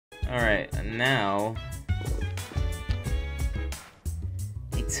Alright, and now...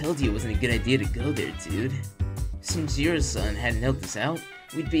 I told you it wasn't a good idea to go there, dude. Since your son hadn't helped us out,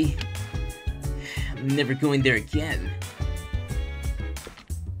 we'd be... I'm never going there again.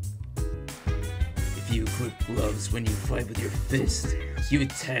 If you equip gloves when you fight with your fist, your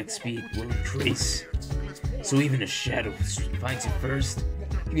attack speed will increase. So even a shadow finds you first,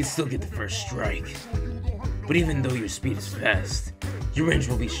 you can still get the first strike. But even though your speed is fast, your range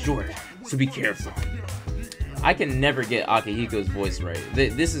will be short, so be careful. I can never get Akihiko's voice right.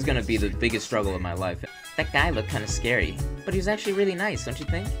 This is gonna be the biggest struggle of my life. That guy looked kinda scary, but he was actually really nice, don't you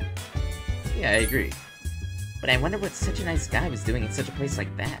think? Yeah, I agree. But I wonder what such a nice guy was doing in such a place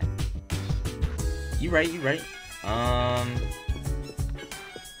like that. You right.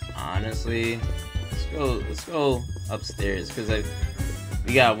 Honestly, let's go upstairs, because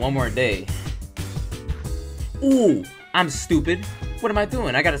we got one more day. Ooh, I'm stupid. What am I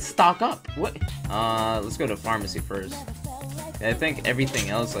doing? I gotta stock up. What? Let's go to pharmacy first. I think everything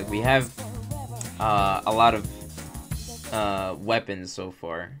else, like, we have a lot of weapons so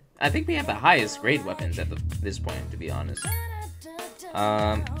far. I think we have the highest grade weapons at this point, to be honest.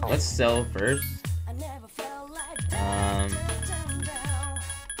 Let's sell first.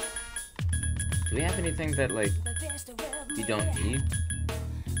 Do we have anything that, like, we don't need?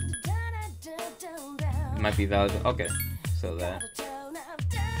 It might be valuable. Okay, so that.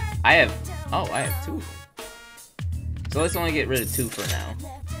 I have 2 of them. So let's only get rid of 2 for now.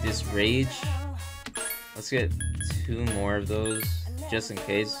 This rage. Let's get 2 more of those, just in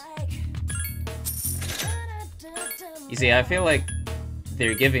case. You see, I feel like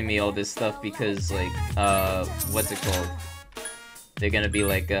they're giving me all this stuff because, like, what's it called? They're gonna be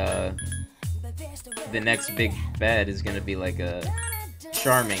like, the next big bad is gonna be like a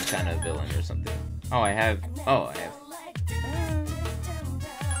charming kind of villain or something. I have.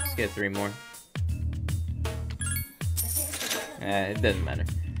 Let's get 3 more. It doesn't matter.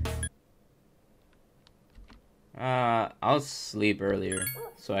 I'll sleep earlier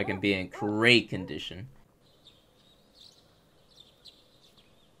so I can be in great condition.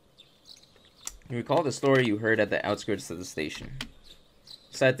 You recall the story you heard at the outskirts of the station.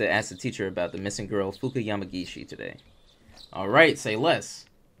 Decided to ask the teacher about the missing girl Fuuka Yamagishi today. Alright, say less.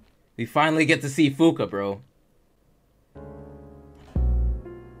 We finally get to see Fuuka, bro.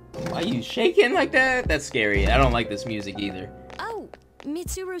 Why are you shaking like that? That's scary. I don't like this music either. Oh,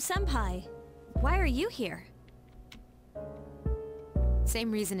 Mitsuru-senpai. Why are you here?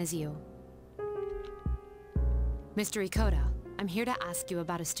 Same reason as you. Mr. Ikoda, I'm here to ask you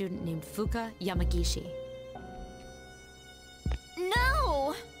about a student named Fuuka Yamagishi.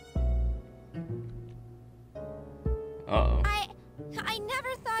 No! Uh-oh. I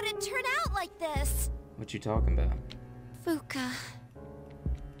never thought it'd turn out like this. What you talking about? Fuuka.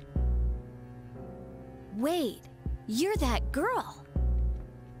 Wait, you're that girl.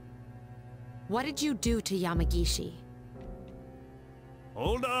 What did you do to Yamagishi?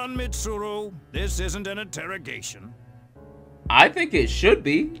 Hold on, Mitsuru. This isn't an interrogation. I think it should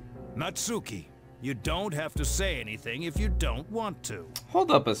be. Natsuki, you don't have to say anything if you don't want to. Hold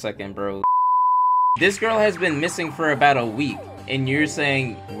up a second, bro. This girl has been missing for about a week, and you're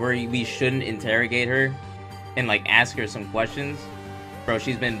saying we shouldn't interrogate her and, like, ask her some questions? Bro,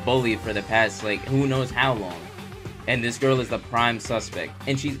 she's been bullied for the past, like, who knows how long. And this girl is the prime suspect.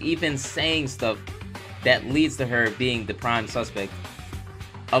 And she's even saying stuff that leads to her being the prime suspect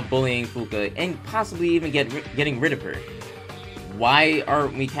of bullying Fuuka and possibly even getting rid of her. Why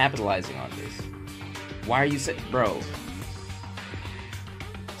aren't we capitalizing on this? Why are you saying, bro?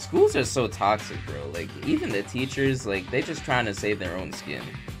 Schools are so toxic, bro. Like, even the teachers, like, they just trying to save their own skin.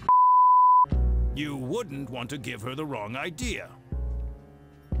 You wouldn't want to give her the wrong idea.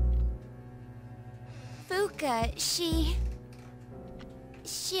 Fuuka, she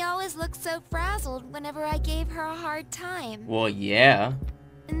always looked so frazzled whenever I gave her a hard time. Well, yeah.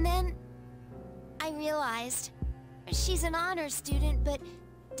 And then I realized she's an honor student, but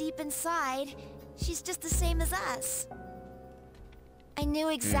deep inside, she's just the same as us. I knew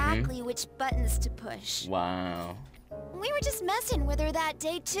exactly which buttons to push. Wow. We were just messing with her that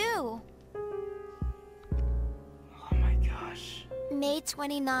day, too. Oh my gosh. May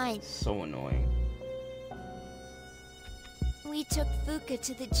 29th. So annoying. We took Fuuka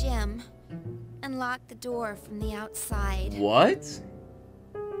to the gym and locked the door from the outside. What?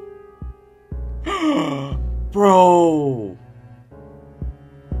 Bro!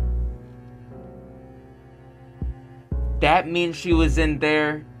 That means she was in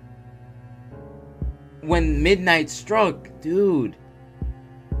there when midnight struck, dude.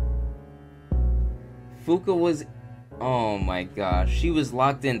 Fuuka was Oh my gosh. She was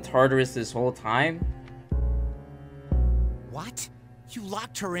locked in Tartarus this whole time? What? You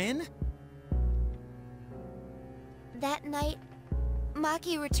locked her in? That night,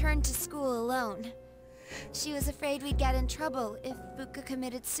 Maki returned to school alone. She was afraid we'd get in trouble if Fuuka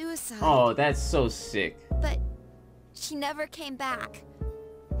committed suicide. Oh, that's so sick. But she never came back.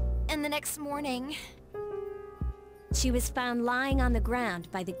 And the next morning... She was found lying on the ground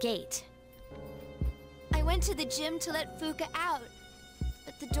by the gate. I went to the gym to let Fuuka out,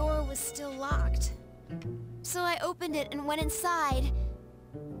 but the door was still locked. So I opened it and went inside,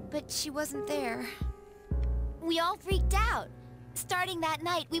 but she wasn't there. We all freaked out. Starting that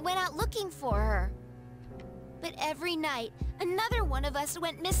night, we went out looking for her. But every night, another one of us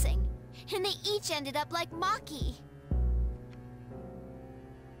went missing, and they each ended up like Maki.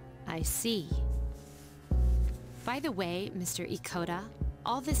 I see. By the way, Mr. Ikoda,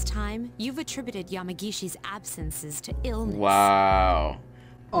 all this time, you've attributed Yamagishi's absences to illness. Wow.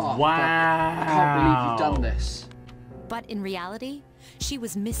 Oh, wow. I can't believe you've done this. But in reality, she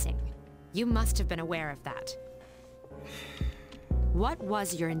was missing. You must have been aware of that. What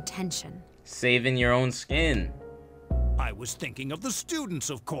was your intention? Saving your own skin. I was thinking of the students,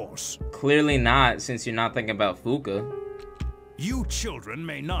 of course. Clearly not, since you're not thinking about Fuuka. You children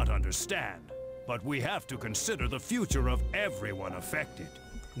may not understand, but we have to consider the future of everyone affected.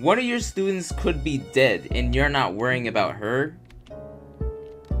 One of your students could be dead, and you're not worrying about her?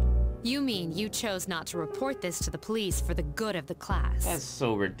 You mean you chose not to report this to the police for the good of the class? That's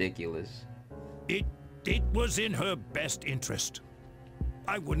so ridiculous. It was in her best interest.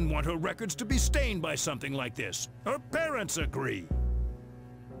 I wouldn't want her records to be stained by something like this. Her parents agree.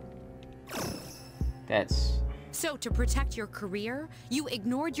 That's... So, to protect your career, you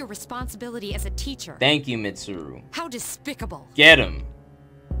ignored your responsibility as a teacher. Thank you, Mitsuru. How despicable. Get him.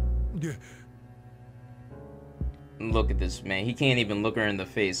 Look at this, man. He can't even look her in the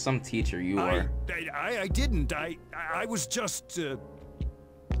face. Some teacher you are. I didn't. I was just...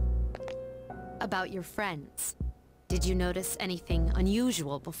 About your friends. Did you notice anything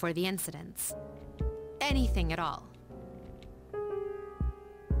unusual before the incidents? Anything at all?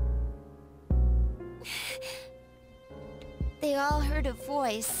 They all heard a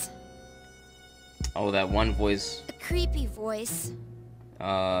voice. Oh, that one voice. A creepy voice.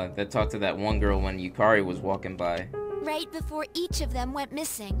 That talked to that one girl when Yukari was walking by. Right before each of them went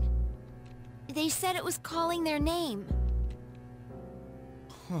missing. They said it was calling their name.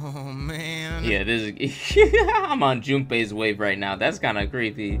 Oh, man. Yeah, this is... I'm on Junpei's wave right now. That's kind of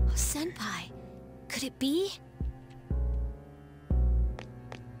creepy. Oh, Senpai, could it be?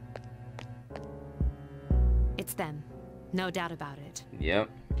 It's them. No doubt about it. Yep.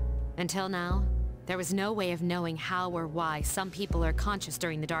 Until now, there was no way of knowing how or why some people are conscious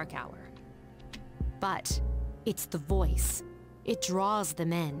during the dark hour. But it's the voice. It draws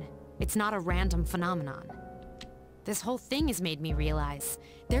them in. It's not a random phenomenon. This whole thing has made me realize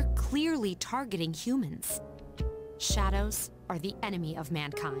they're clearly targeting humans. Shadows are the enemy of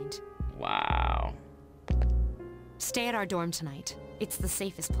mankind. Wow. Stay at our dorm tonight. It's the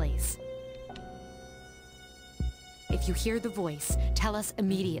safest place. If you hear the voice, tell us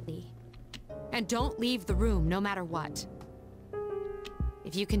immediately. And don't leave the room no matter what.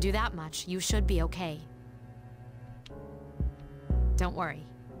 If you can do that much, you should be okay. Don't worry.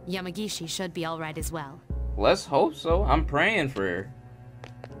 Yamagishi should be alright as well. Let's hope so. I'm praying for her.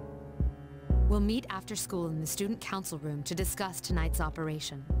 We'll meet after school in the student council room to discuss tonight's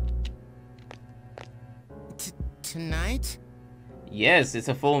operation. Tonight? Yes, it's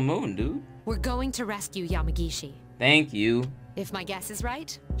a full moon, dude. We're going to rescue Yamagishi. Thank you. If my guess is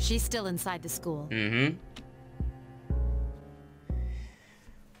right, she's still inside the school. Mm-hmm.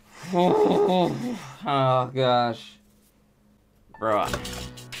 Oh, gosh. Bruh.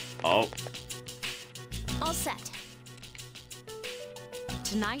 Oh. All set.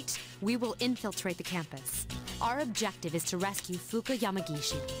 Tonight, we will infiltrate the campus. Our objective is to rescue Fuuka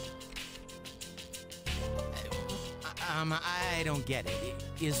Yamagishi. I don't get it.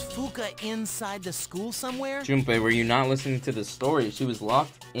 Is Fuuka inside the school somewhere? Junpei, were you not listening to the story? She was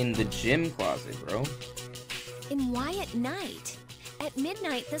locked in the gym closet, bro. And why at night? At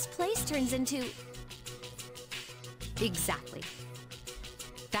midnight, this place turns into... Exactly.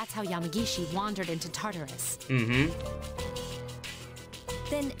 That's how Yamagishi wandered into Tartarus. Mm-hmm.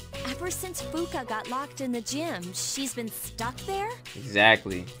 Then, ever since Fuuka got locked in the gym, she's been stuck there?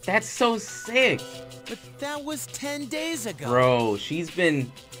 Exactly. That's so sick. But that was 10 days ago. Bro, she's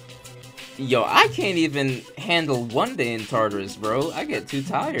been... Yo, I can't even handle one day in Tartarus, bro. I get too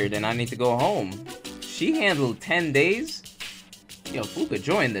tired and I need to go home. She handled 10 days? Yo, Fuuka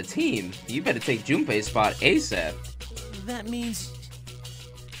joined the team. You better take Junpei's spot ASAP. that means...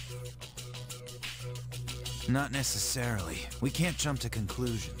 Not necessarily. We can't jump to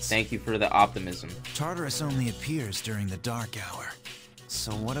conclusions. Thank you for the optimism. Tartarus only appears during the dark hour.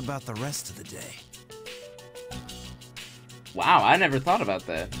 So what about the rest of the day? Wow, I never thought about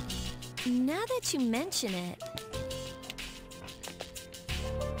that. Now that you mention it...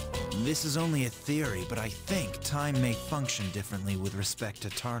 This is only a theory, but I think time may function differently with respect to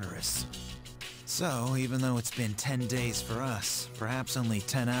Tartarus. So, even though it's been 10 days for us, perhaps only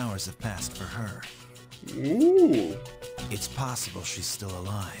 10 hours have passed for her. Ooh. It's possible she's still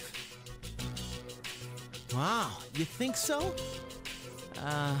alive. Wow, you think so?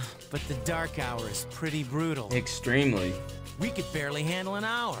 But the dark hour is pretty brutal. Extremely. We could barely handle an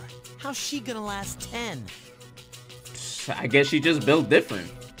hour. How's she gonna last 10? I guess she just built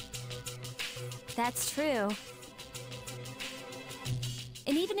different. That's true.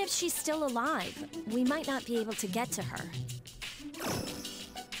 And even if she's still alive, we might not be able to get to her.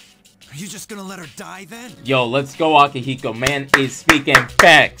 Are you just gonna let her die then? Yo, let's go, Akihiko. Man is speaking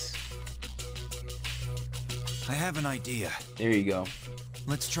facts. I have an idea. There you go.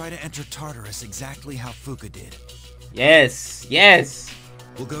 Let's try to enter Tartarus exactly how Fuuka did. Yes, yes,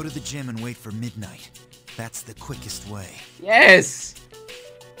 We'll go to the gym and wait for midnight. That's the quickest way. yes.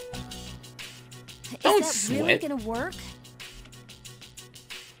 Don't Is that really sweat. gonna work?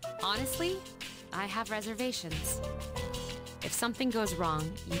 Honestly, I have reservations. If something goes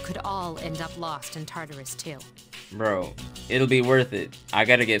wrong, you could all end up lost in Tartarus too. Bro, it'll be worth it. I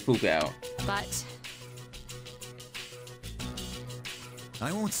gotta get Fuuka out. But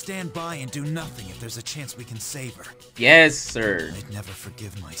I won't stand by and do nothing if there's a chance we can save her. Yes, sir. I'd never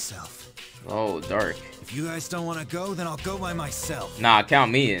forgive myself. Oh, dark. If you guys don't want to go, then I'll go by myself. Nah,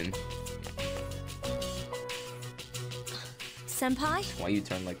 count me in. Senpai? Why you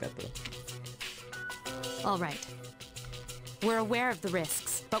turn like that, though? all right. We're aware of the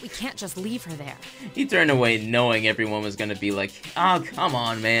risks, but we can't just leave her there. He turned away knowing everyone was gonna be like, oh, come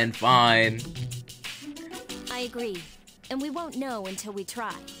on, man, fine. I agree. And we won't know until we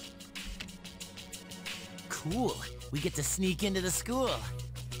try. Cool. We get to sneak into the school.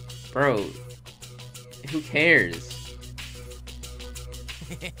 Bro, who cares?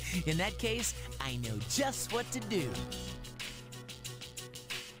 In that case, I know just what to do.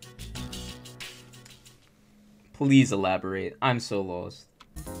 Please elaborate. I'm so lost.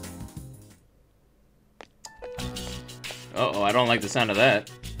 Uh-oh, I don't like the sound of that.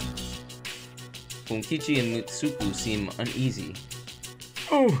 Bunkichi and Mitsuku seem uneasy.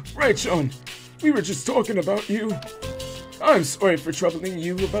 Oh, right, Sean. We were just talking about you. I'm sorry for troubling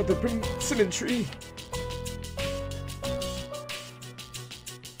you about the persimmon tree.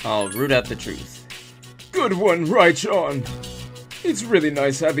 I'll root out the truth. Good one, right, Sean. It's really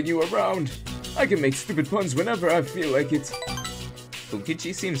nice having you around. I can make stupid puns whenever I feel like it.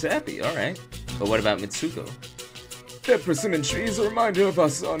 Bunkichi seems happy, alright. But what about Mitsuko? That persimmon tree is a reminder of our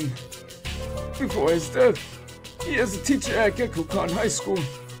son. Before his death, he is a teacher at Gekkokan High School.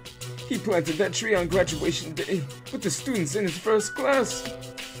 He planted that tree on graduation day with the students in his first class.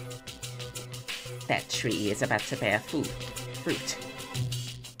 That tree is about to bear fruit.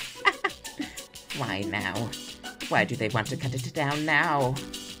 Why now? Why do they want to cut it down now?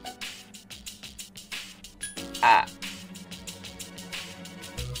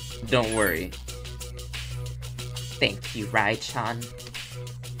 Don't worry. Thank you, Rai-chan.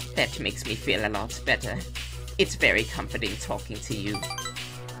 That makes me feel a lot better. It's very comforting talking to you.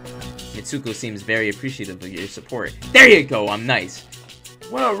 Mitsuko seems very appreciative of your support. There you go, I'm nice.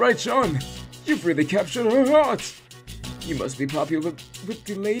 Wow, right, Sean. You've really captured her heart. You must be popular with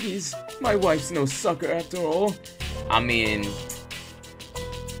the ladies. My wife's no sucker after all. I mean,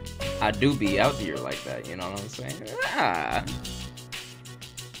 I do be out here like that, you know what I'm saying? Ah.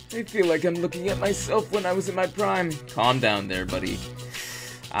 I feel like I'm looking at myself when I was in my prime. Calm down there, buddy.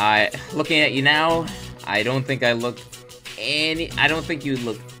 Looking at you now, I don't think you look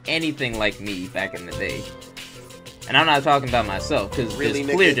anything like me back in the day. And I'm not talking about myself, because there's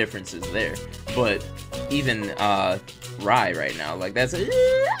clear differences there. But even, Rai right now, like, that's, I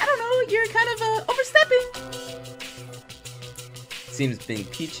don't know, you're kind of, overstepping. Seems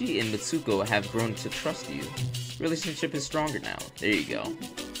Bunkichi and Mitsuko have grown to trust you. Relationship is stronger now. There you go.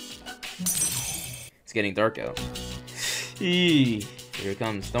 It's getting dark out. Here it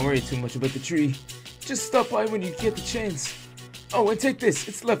comes. Don't worry too much about the tree. Just stop by when you get the chance. Oh, and take this.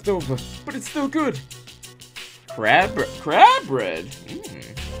 It's leftover, but it's still good. Crab bread.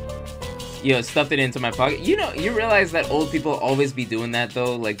 Yo, stuffed it into my pocket. You know, you realize that old people always be doing that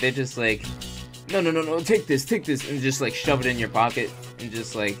though? Like, they're just like, no, take this, and just like shove it in your pocket. and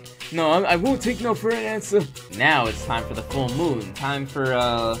just like, no, I won't take no for an answer. Now it's time for the full moon. Time for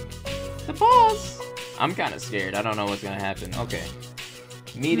the boss. I'm kind of scared. I don't know what's gonna happen. Okay,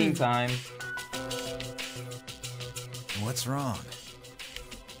 meeting time. What's wrong?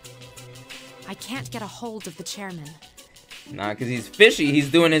 I can't get a hold of the chairman. Nah, because he's fishy. He's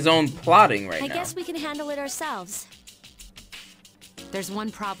doing his own plotting right now. I guess we can handle it ourselves. There's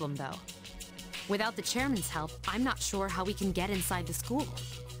one problem, though. Without the chairman's help, I'm not sure how we can get inside the school.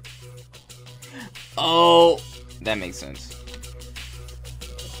 Oh, that makes sense.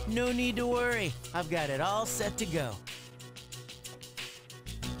 No need to worry. I've got it all set to go.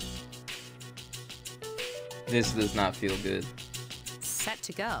 This does not feel good. Set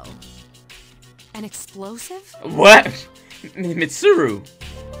to go? An explosive? What? Mitsuru.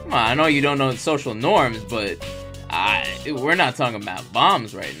 Come on, I know you don't know social norms, but we're not talking about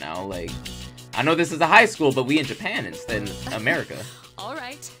bombs right now. Like, I know this is a high school, but we in Japan instead of America. All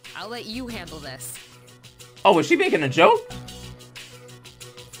right, I'll let you handle this. Oh, was she making a joke?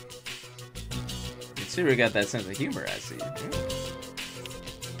 Mitsuru got that sense of humor, I see.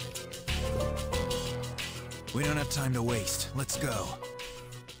 We don't have time to waste. Let's go.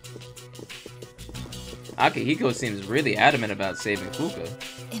 Akihiko seems really adamant about saving Fuuka.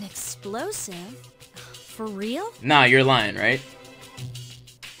 An explosive? For real? Nah, you're lying, right?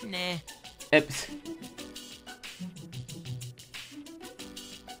 Nah.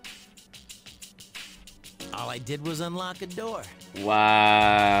 All I did was unlock a door.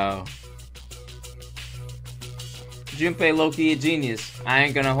 Wow. Junpei low-key a genius. I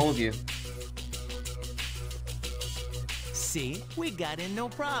ain't gonna hold you. See? We got in no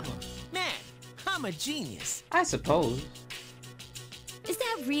problem. Man, I'm a genius. I suppose. Is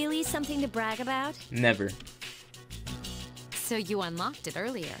that really something to brag about? Never. So you unlocked it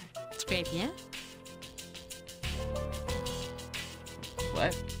earlier. Très bien.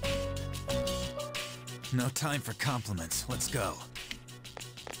 What? No time for compliments. Let's go.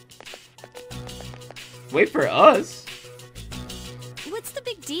 Wait for us? What's the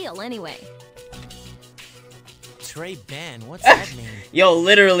big deal, anyway? Trey Ben, what's that mean? Yo,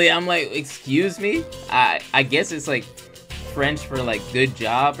 literally, I'm like, excuse me? I guess it's like French for like good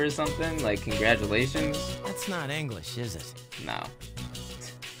job or something, like congratulations. That's not English, is it? No.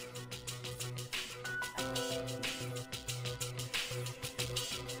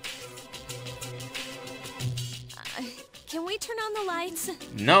 Can we turn on the lights?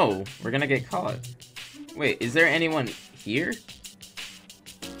 No, we're gonna get caught. Wait, is there anyone here?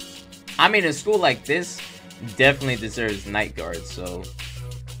 I mean, a school like this definitely deserves night guards, so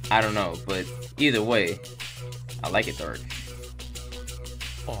I don't know, but either way, I like it dark.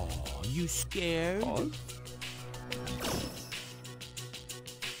 Oh, you scared? Pause.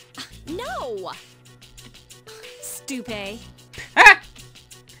 No! Stupid.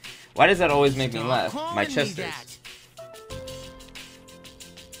 Why does that always make me Stop laugh? calling My me chest that. hurts.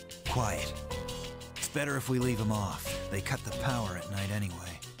 Quiet. It's better if we leave them off. They cut the power at night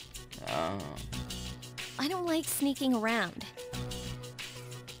anyway. Oh. I don't like sneaking around.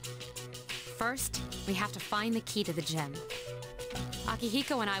 First, we have to find the key to the gem.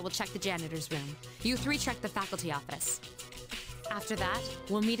 Akihiko and I will check the janitor's room. You three check the faculty office. After that,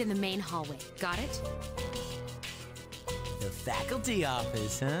 we'll meet in the main hallway. Got it? The faculty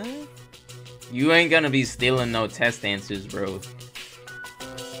office, huh? You ain't gonna be stealing no test answers, bro.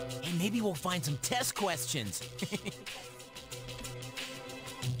 Hey, maybe we'll find some test questions.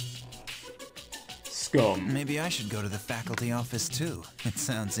 Scum. Maybe I should go to the faculty office too. It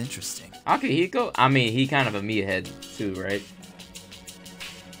sounds interesting. Akihiko? I mean, he kind of a meathead too, right?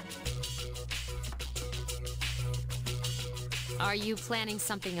 Are you planning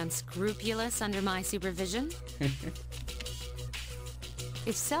something unscrupulous under my supervision?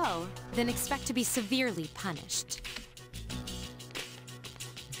 If so, then expect to be severely punished.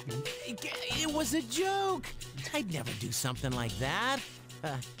 It was a joke. I'd never do something like that.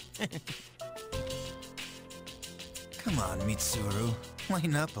 Come on, Mitsuru.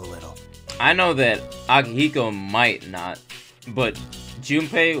 Lighten up a little. I know that Akihiko might not, but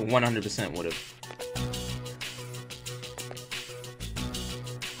Junpei 100% would have.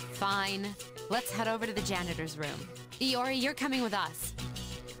 Fine. Let's head over to the janitor's room. Iori, you're coming with us.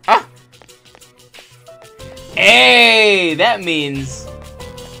 Ah! Hey, that means...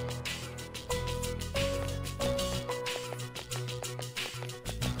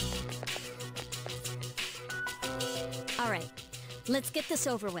 All right, let's get this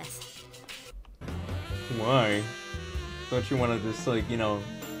over with. Why? Don't you want to just, like, you know,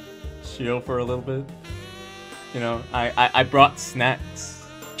 chill for a little bit? You know, I brought snacks.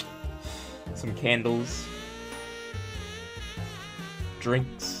 Some candles.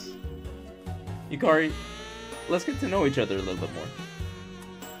 drinks. Yukari, let's get to know each other a little bit more.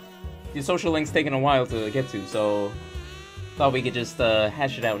 The social link's taking a while to get to, so thought we could just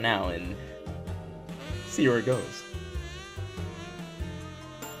hash it out now and see where it goes.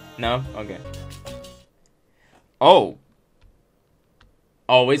 No? Okay. Oh!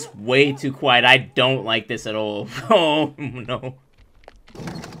 Oh, it's way too quiet. I don't like this at all. Oh, no.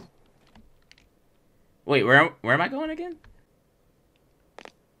 Wait, where am I going again?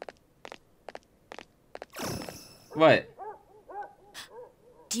 What?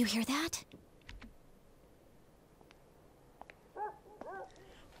 Do you hear that?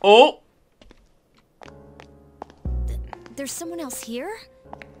 Oh! There's someone else here?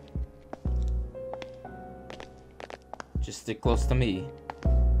 Just stick close to me.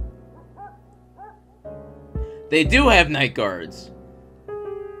 They do have night guards.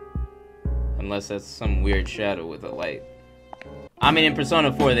 Unless that's some weird shadow with a light. I mean, in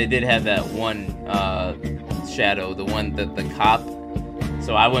Persona 4, they did have that one shadow, the one that the cop.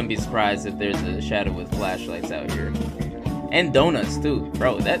 So I wouldn't be surprised if there's a shadow with flashlights out here. And donuts, too.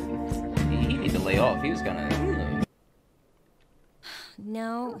 Bro, that... He need to lay off. He was gonna...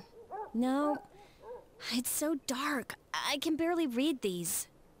 No. No. It's so dark. I can barely read these.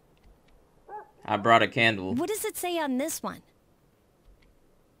 I brought a candle. What does it say on this one?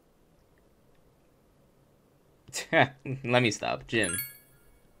 Let me stop. Jim.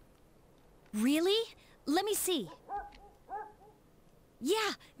 Really? Let me see.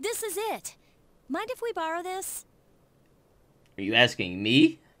 Yeah, this is it. Mind if we borrow this? Are you asking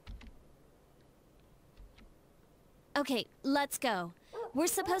me? Okay, let's go. We're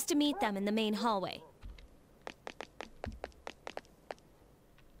supposed to meet them in the main hallway.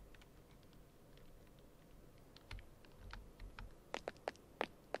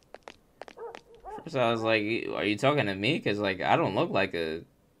 First I was like, are you talking to me? Because, like, I don't look like a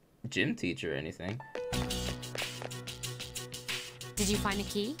gym teacher or anything. Did you find a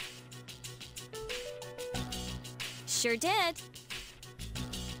key? Sure did.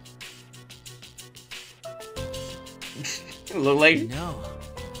 Look like... No.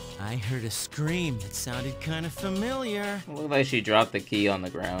 I heard a scream that sounded kind of familiar. Looked like she dropped the key on the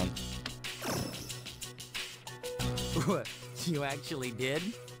ground. What? You actually did?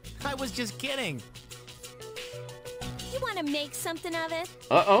 I was just kidding. You want to make something of it?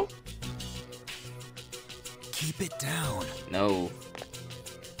 Uh-oh. Keep it down. No.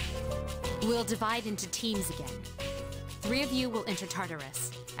 We'll divide into teams again. 3 of you will enter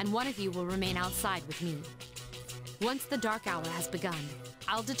Tartarus, and 1 of you will remain outside with me. Once the Dark Hour has begun,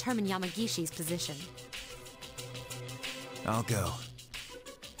 I'll determine Yamagishi's position. I'll go.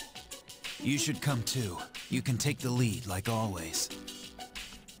 You should come too. You can take the lead, like always.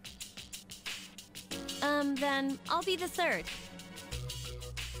 Then I'll be the 3rd.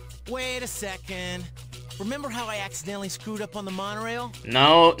 Wait a second. Remember how I accidentally screwed up on the monorail?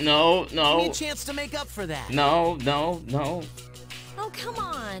 No, no, Give no. me a chance to make up for that. No, no, no. Oh, come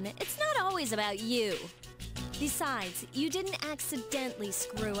on. It's not always about you. Besides, you didn't accidentally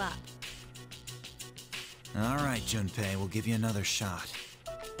screw up. All right, Junpei, we'll give you another shot.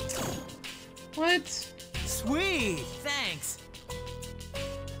 What? Sweet, thanks.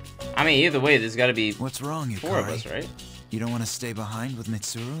 I mean, either way, there's gotta be What's wrong, Yukari? 4 of us, right? You don't want to stay behind with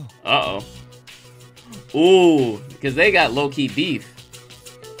Mitsuru? Uh-oh. Ooh, because they got low-key beef.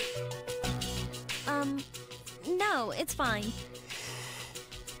 No, it's fine.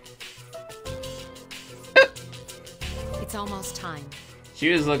 It's almost time. She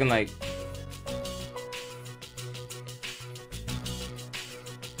was looking like...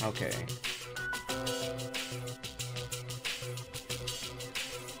 Okay.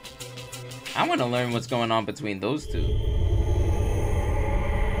 I want to learn what's going on between those two.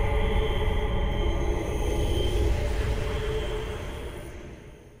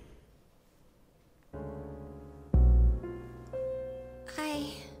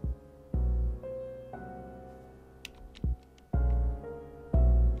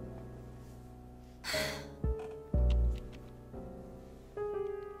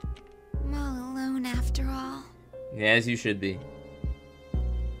 I'm all alone after all. Yeah, as you should be.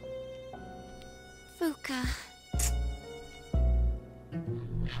 Fuuka.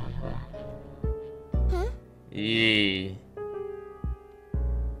 Huh? Yee.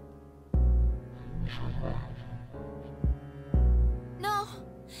 No!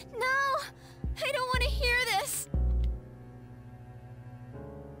 No! I don't want to hear this!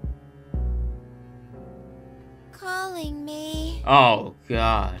 Calling me. Oh,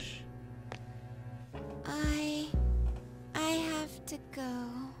 gosh. I have to go.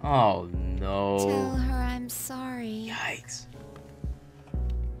 Oh, no. Tell her I'm sorry. Yikes.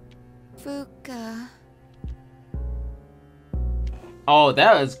 Fuuka. Oh,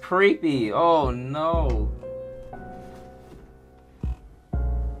 that was creepy. Oh no.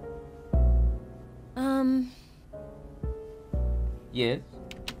 Yes.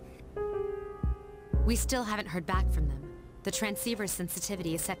 We still haven't heard back from them. The transceiver's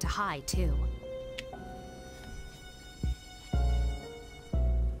sensitivity is set to high, too.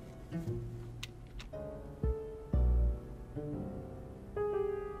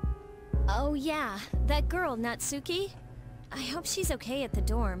 Oh yeah, that girl, Natsuki. I hope she's okay at the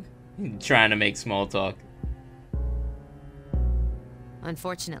dorm. Trying to make small talk.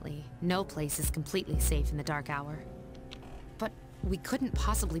 Unfortunately, no place is completely safe in the dark hour. But we couldn't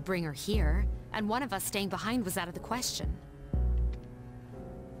possibly bring her here, and one of us staying behind was out of the question.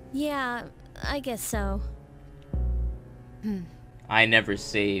 Yeah, I guess so. I never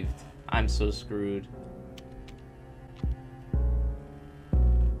saved. I'm so screwed.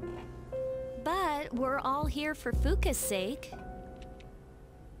 But we're all here for Fuuka's sake.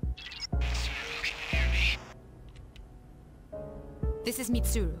 This is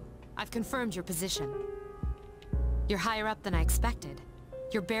Mitsuru. I've confirmed your position. You're higher up than I expected.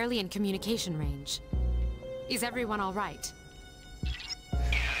 You're barely in communication range. Is everyone all right?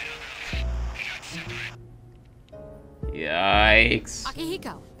 Yikes.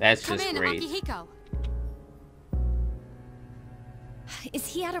 Akihiko! That's Come just in, great. Akihiko! Is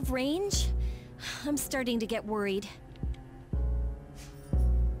he out of range? I'm starting to get worried.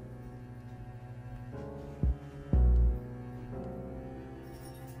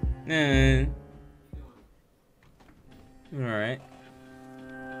 Alright.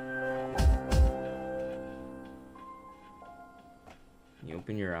 You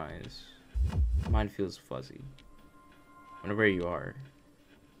open your eyes. Mine feels fuzzy. Wonder where you are.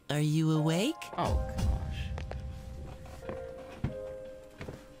 Are you awake? Oh gosh.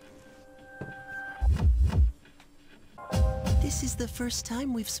 This is the first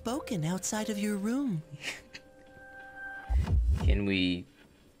time we've spoken outside of your room. Can we...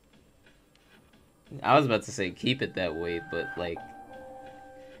 I was about to say keep it that way, but like...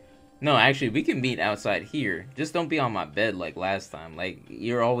 No, actually, we can meet outside here. Just don't be on my bed like last time. Like,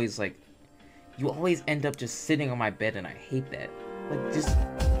 you're always like... You always end up just sitting on my bed, and I hate that. Like, just...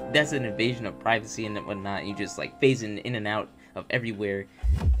 That's an invasion of privacy and whatnot. You just like phasing in and out of everywhere.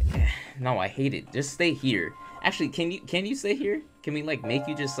 No, I hate it. Just stay here. Actually, can you stay here? Can we like make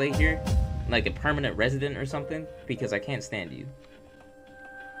you just stay here? Like a permanent resident or something? Because I can't stand you.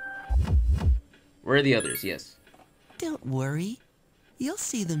 Where are the others? Yes. Don't worry. You'll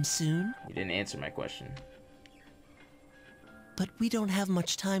see them soon. You didn't answer my question. But we don't have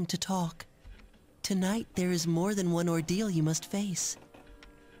much time to talk. Tonight, there is more than one ordeal you must face.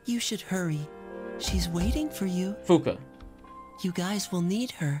 You should hurry. She's waiting for you. Fuuka. You guys will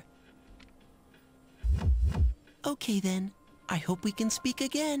need her. Okay then. I hope we can speak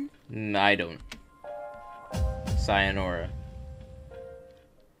again. No, I don't. Sayonara.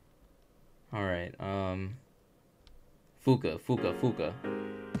 Alright, Fuuka.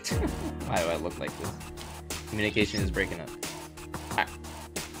 Why do I look like this? Communication is breaking up.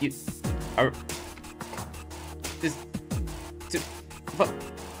 You are... This...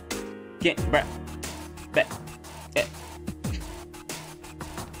 Can't... Bruh. Bet.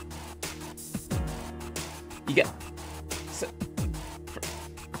 You got...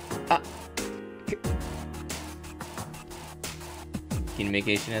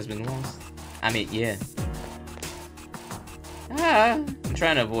 Communication has been lost. I mean, yeah. I'm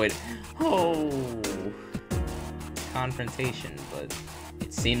trying to avoid... confrontation, but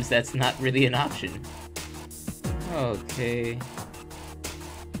it seems that's not really an option. Okay.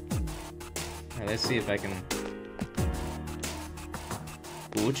 Now, let's see if I can...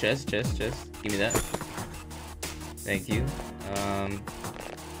 Ooh, chest. Give me that. Thank you. Are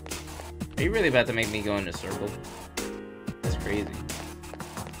you really about to make me go in a circle? That's crazy.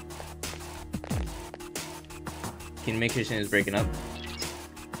 Communication is breaking up.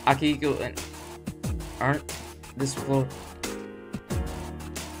 Akihiko and... Aren't this floor...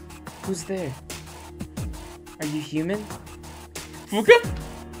 Who's there? Are you human? Fuuka?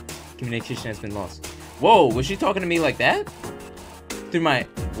 Communication has been lost. Whoa, was she talking to me like that? Through my...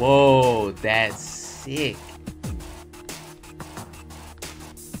 Whoa, that's sick.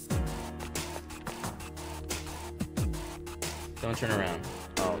 Don't turn around.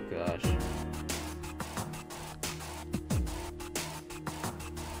 Oh gosh.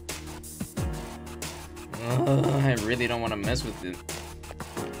 I really don't want to mess with it.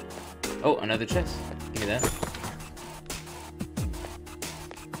 Oh, another chest. Give me that.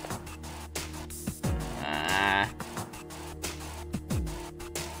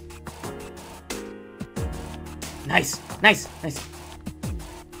 Nice, nice.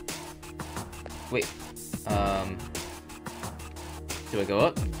 Wait, do I go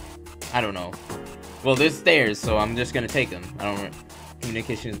up? I don't know. Well, there's stairs, so I'm just gonna take them. I don't.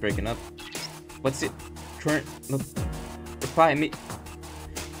 Communication is breaking up. What's it? Current. Look. Reply me.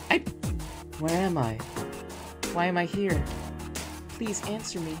 Where am I? Why am I here? Please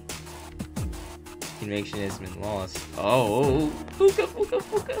answer me. Connection has been lost. Oh, Fuuka, Fuuka,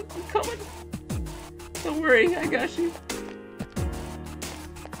 Fuuka, I'm coming. Don't worry, I got you.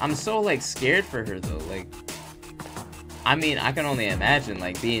 I'm so like scared for her though. Like, I mean, I can only imagine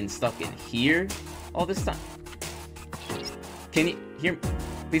like being stuck in here all this time. Can you hear me?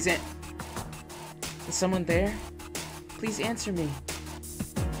 Please, is someone there? Please answer me.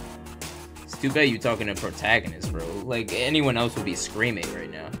 It's too bad you talking to protagonist, bro. Like, anyone else would be screaming right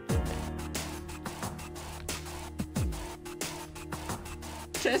now.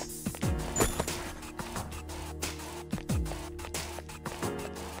 Chest.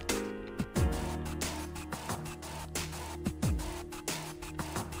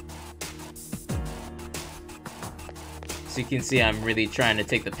 So you can see I'm really trying to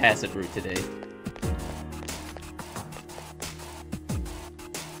take the passive route today.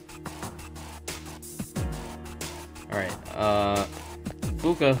 Alright,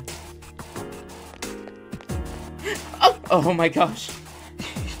 Fuuka. Oh my gosh.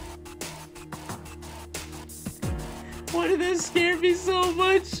 Why did that scare me so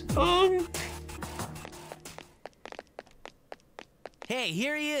much? Hey,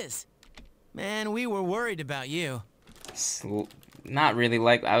 here he is. Man, we were worried about you. Not really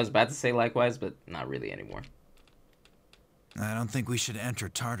like I was about to say likewise, but not really anymore. I don't think we should enter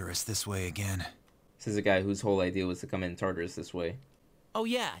Tartarus this way again. This is a guy whose whole idea was to come in Tartarus this way. Oh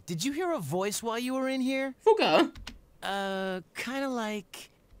yeah, did you hear a voice while you were in here? Fuuka! Kinda like...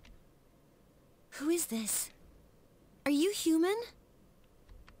 Who is this? Are you human?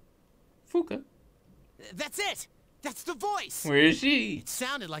 Fuuka. That's it! That's the voice! Where is she? It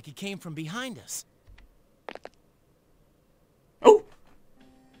sounded like it came from behind us. Oh!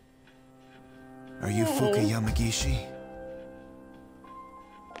 Are you Fuuka Yamagishi?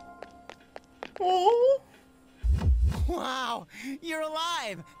 Oh! Wow! You're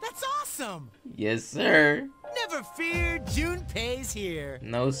alive! That's awesome! Yes, sir. Never fear, Junpei's here.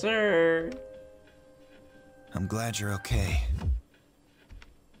 No, sir. I'm glad you're okay.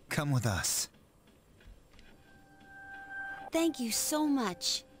 Come with us. Thank you so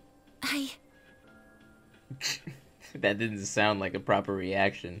much. That didn't sound like a proper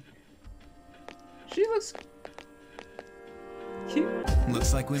reaction. She looks cute.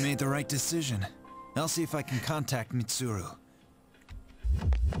 Looks like we made the right decision. I'll see if I can contact Mitsuru.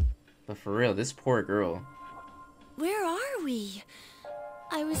 But for real, this poor girl. Where are we?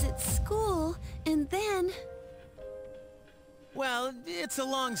 I was at school, and then... Well, it's a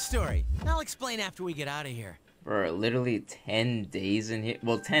long story. I'll explain after we get out of here. Bro, literally 10 days in here.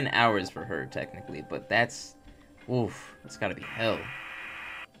 Well, 10 hours for her, technically. But that's... Oof. That's gotta be hell.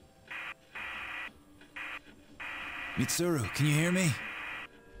 Mitsuru, can you hear me?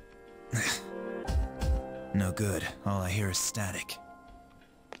 No good. All I hear is static.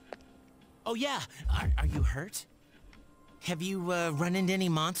 Oh yeah, are you hurt? Have you run into any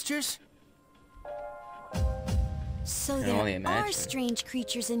monsters? So I can there only are imagine. strange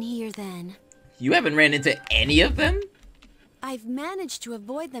creatures in here then. You haven't ran into any of them? I've managed to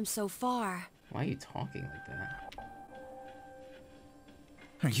avoid them so far. Why are you talking like that?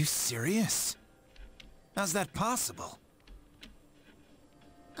 Are you serious? How's that possible?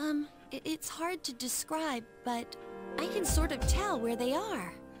 It's hard to describe, but I can sort of tell where they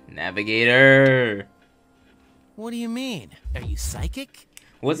are. Navigator! What do you mean? Are you psychic?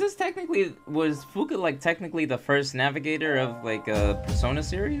 Was Fuuka like technically the first navigator of like a Persona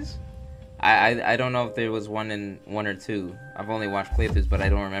series? I don't know if there was one or two. I've only watched playthroughs, but I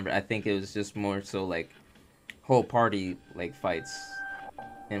don't remember. I think it was just more so like whole party like fights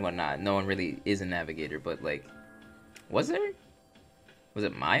and whatnot. No one really is a navigator, but like, was there? Was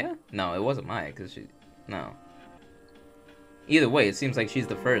it Maya? No, it wasn't Maya, because she... No. Either way, it seems like she's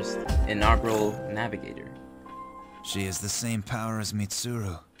the first inaugural navigator. She has the same power as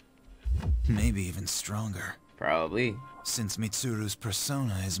Mitsuru. Maybe even stronger. Probably. Since Mitsuru's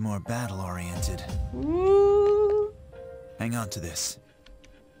persona is more battle-oriented. Ooh. Hang on to this.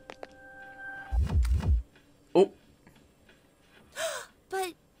 Oh.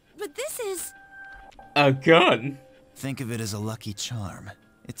 But this is... A gun? Think of it as a lucky charm.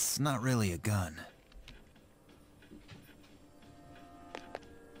 It's not really a gun.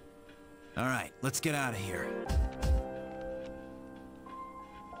 Alright, let's get out of here.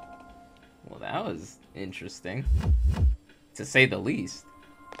 Well, that was interesting. to say the least.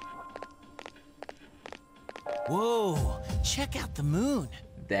 Whoa, check out the moon.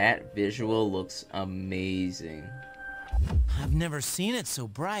 That visual looks amazing. I've never seen it so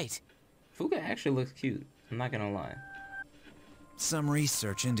bright. Fuuka actually looks cute, I'm not gonna lie. Some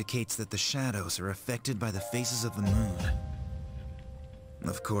research indicates that the shadows are affected by the phases of the moon.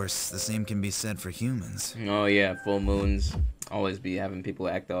 Of course, the same can be said for humans. Oh yeah, full moons always be having people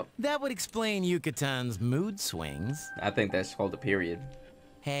act up. That would explain Yukatan's mood swings. I think that's called a period.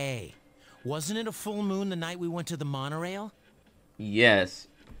 Hey, wasn't it a full moon the night we went to the monorail? Yes.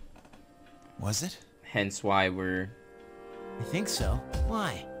 Was it? Hence why we're... I think so.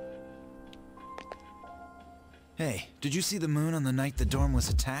 Why? Hey, did you see the moon on the night the dorm was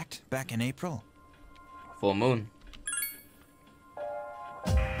attacked, back in April? Full moon.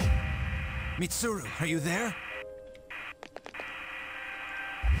 Mitsuru, are you there?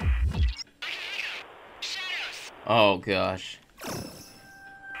 Oh gosh.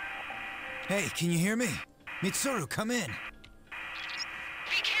 Hey, can you hear me? Mitsuru, come in.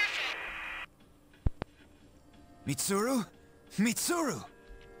 Mitsuru? Mitsuru!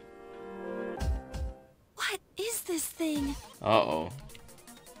 What is this thing? Uh-oh.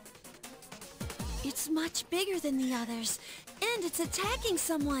 It's much bigger than the others, and it's attacking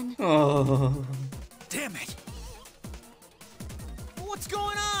someone. Oh. Damn it! What's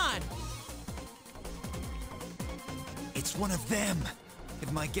going on? It's one of them.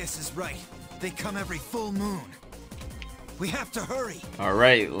 If my guess is right, they come every full moon. We have to hurry.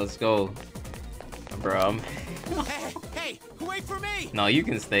 Alright, let's go. Bro. Hey, wait for me! No, you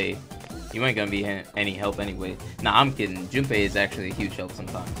can stay. You ain't gonna be any help anyway. Nah, I'm kidding. Junpei is actually a huge help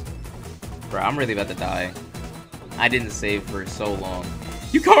sometimes. Bro, I'm really about to die. I didn't save for so long.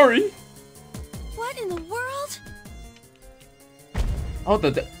 Yukari! What in the world? Oh,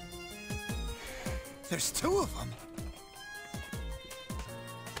 There's two of them.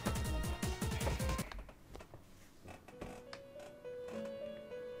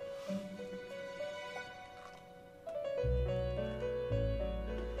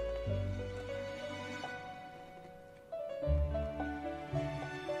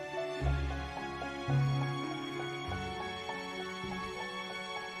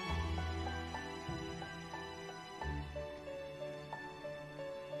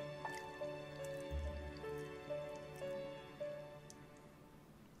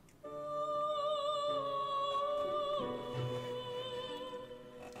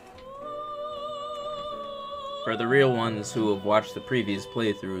 For the real ones who have watched the previous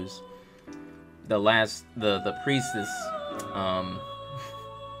playthroughs, the priestess,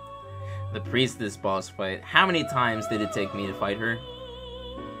 the priestess boss fight, how many times did it take me to fight her?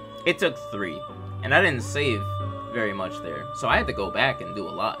 It took 3, and I didn't save very much there, so I had to go back and do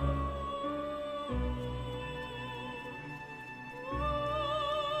a lot.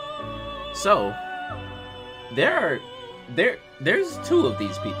 So, there's 2 of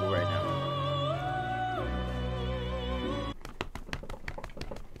these people right now.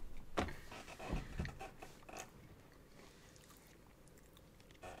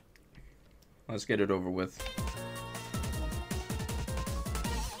 Let's get it over with.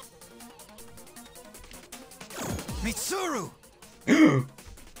 Mitsuru!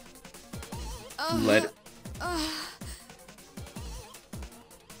 Let...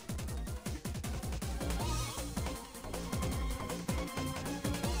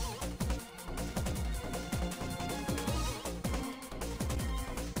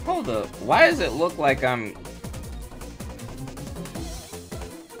 Hold up. Why does it look like I'm...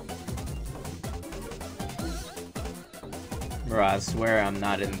 Bro, I swear I'm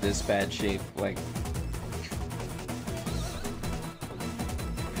not in this bad shape. Like...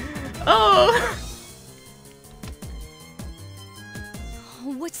 Oh!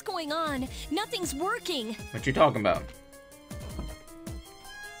 What's going on? Nothing's working. What you talking about?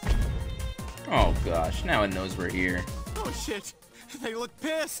 Oh gosh, now it knows we're here. Oh shit, they look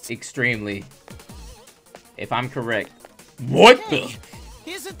pissed. Extremely. If I'm correct. What hey,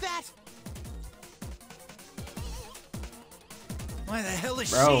 Isn't that... Why the hell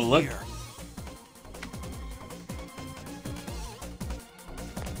is Bro, she look. here?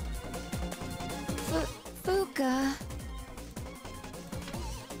 Fuuka.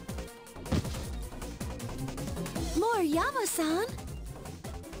 More Yama-san.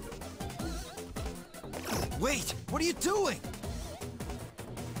 Wait, what are you doing?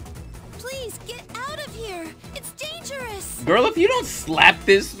 Please get out of here. It's dangerous. Girl, if you don't slap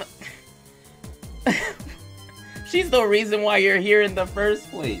this... She's the reason why you're here in the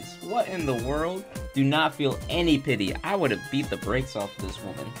first place. What in the world? Do not feel any pity. I would have beat the brakes off this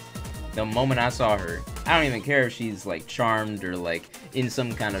woman. The moment I saw her, I don't even care if she's like charmed or like in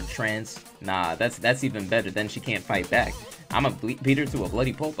some kind of trance. Nah, that's even better. Then she can't fight back. I'ma beat her to a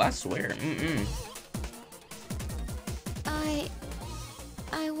bloody pulp, I swear.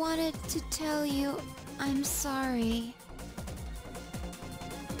 I wanted to tell you I'm sorry.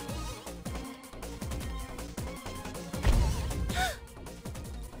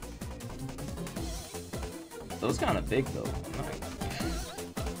 Those kind of big though.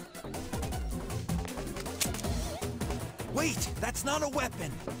 Wait, that's not a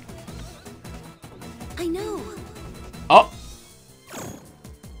weapon. I know. Oh.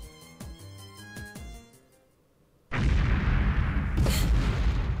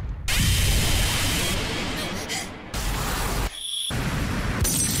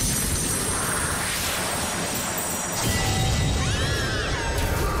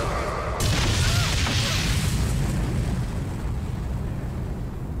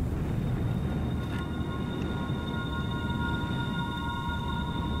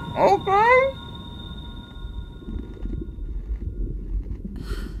 Okay.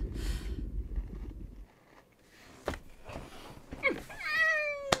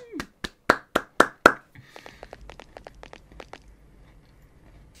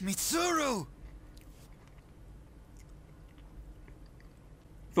 Mitsuru!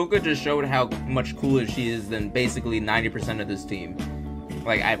 Fuuka just showed how much cooler she is than basically 90% of this team.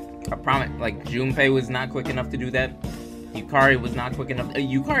 Like, I promise, like, Junpei was not quick enough to do that. Yukari was not quick enough.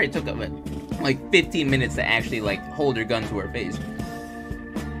 Yukari took like 15 minutes to actually like hold her gun to her face.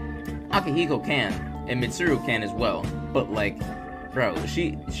 Akihiko can, and Mitsuru can as well. But like, bro,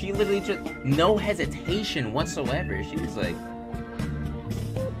 she literally just no hesitation whatsoever. She was like,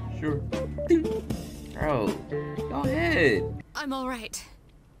 sure, bro, go ahead. I'm all right.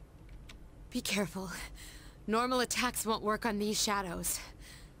 Be careful. Normal attacks won't work on these shadows.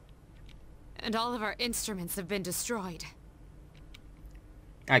 And all of our instruments have been destroyed.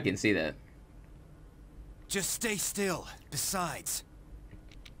 I can see that. Just stay still. Besides,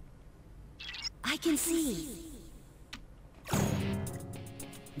 I can see.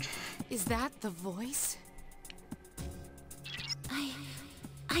 Is that the voice?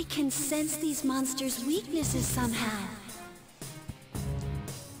 I can sense these monsters' weaknesses somehow.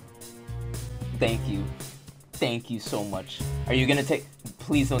 Thank you. Thank you so much. Are you gonna take...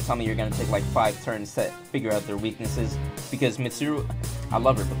 Please don't tell me you're gonna take like 5 turns to figure out their weaknesses. Because Mitsuru... I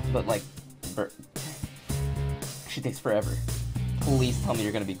love her, but like... she takes forever. Please tell me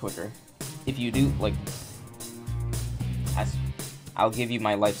you're gonna be quicker. If you do, like... I'll give you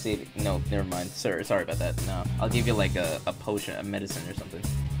my life-saving... No, never mind. Sorry about that. No. I'll give you like a potion, a medicine or something.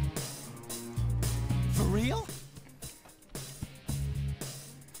 for real?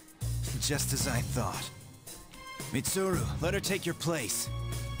 Just as I thought. Mitsuru, let her take your place.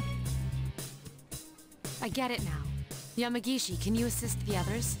 I get it now. Yamagishi, can you assist the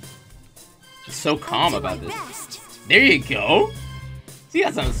others? So calm about this. There you go. She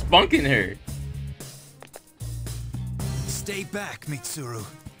got some spunk in her. Stay back, Mitsuru.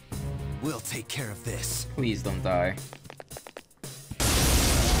 We'll take care of this. Please don't die.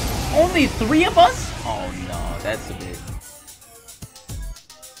 Only 3 of us? Oh no, that's a bit.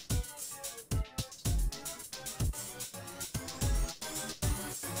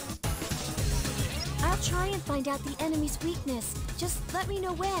 I'll try and find out the enemy's weakness. Just let me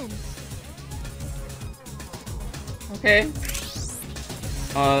know when. Okay.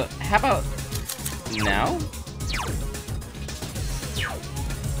 How about now?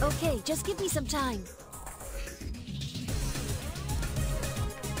 Okay, just give me some time.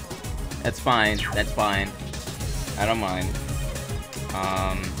 That's fine. That's fine. I don't mind.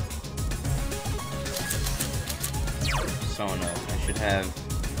 So no, I should have.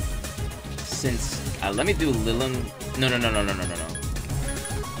 Since let me do Lilim. No.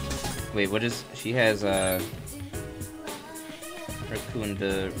 Wait, what is? She has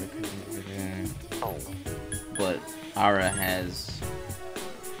Rakunda, but Ara has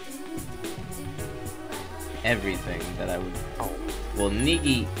everything that I would. Well,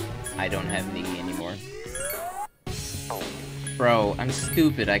 Nigi. I don't have Nigi anymore. Bro, I'm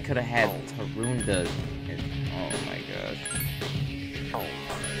stupid. I could have had Tarunda. Oh my gosh.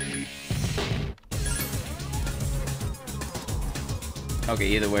 Okay,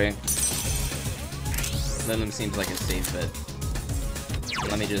 either way. Lilim seems like a safe bet.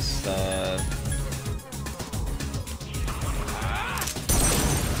 Let me just,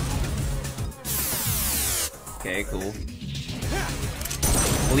 okay, cool.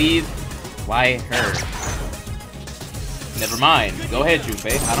 Leave. Why her? Never mind. Go ahead,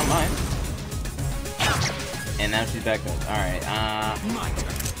 Junpei. I don't mind. And now she's back up. Alright,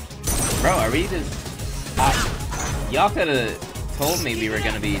 Bro, are we just... y'all could've told me we were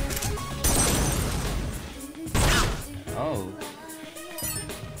gonna be... Oh.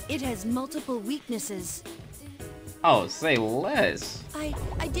 It has multiple weaknesses. Oh, say less. I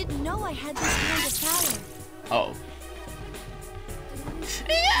didn't know I had this kind of power. Oh.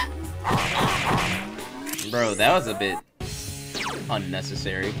 Bro, that was a bit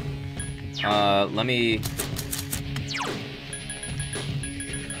unnecessary. Let me...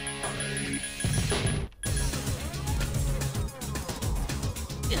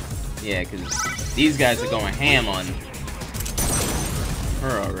 Yeah, because these guys are going ham on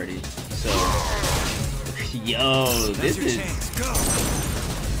her already. So... Yo, this is...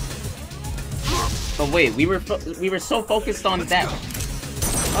 But wait, we were so focused on that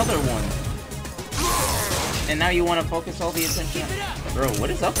other one. And now you want to focus all the attention on... Bro, what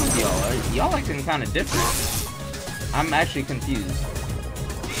is up with y'all? Y'all acting kind of different. I'm actually confused.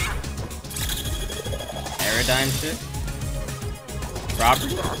 Paradigm shit?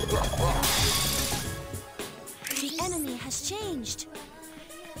 Property? The enemy has changed.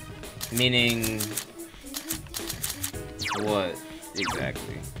 Meaning... What,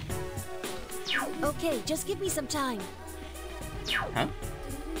 exactly? Okay, just give me some time. Huh?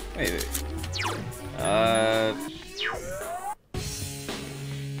 Wait.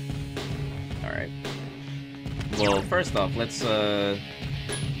 Alright. Well, first off, let's, well,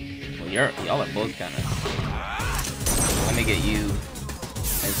 y'all are both kinda... Let me get you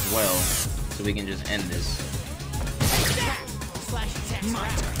as well, so we can just end this.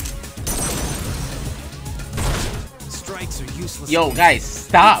 Strikes are useless. Yo, guys,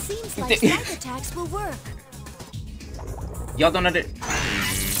 stop! Seems like strike attacks will work. Y'all don't under...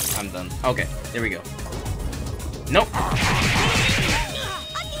 I'm done. Okay, there we go. Nope.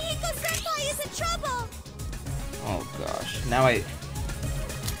 Akihiko-senpai is in trouble! Oh gosh, now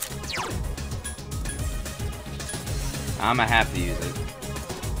I'ma have to use it.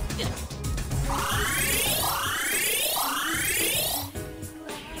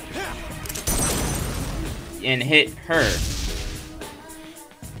 And hit her.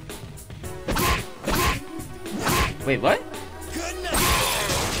 Wait, what?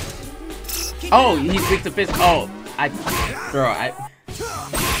 Oh, he's weak to fist. Oh, bro,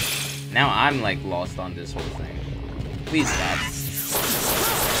 now I'm like lost on this whole thing. Please stop.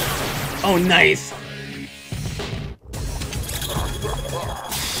 Oh, nice.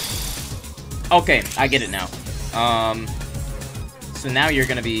 Okay, I get it now. So now you're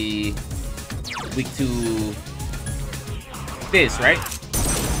gonna be weak to this, right?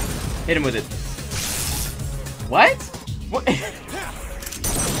 Hit him with it. What? What?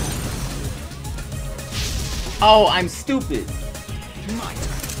 Oh, I'm stupid. My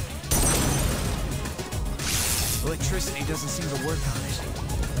turn. Electricity doesn't seem to work on it.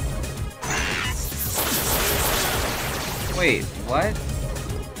 Wait, what?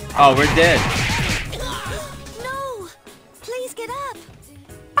 Oh, we're dead. No! Please get up!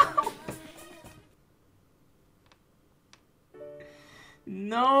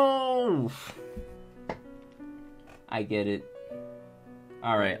 No! I get it.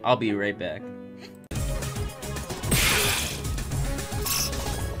 Alright, I'll be right back.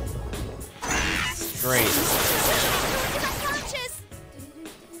 Great.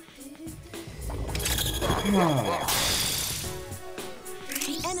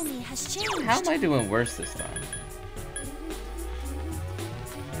 The enemy has changed. How am I doing worse this time?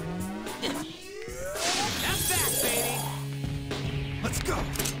 Let's go.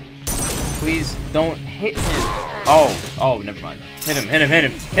 Please don't hit him. Oh, never mind. Hit him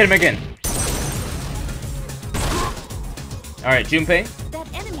again. Alright, Junpei. That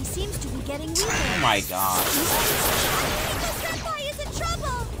enemy seems to be getting weaker. Oh my god. Senpai is in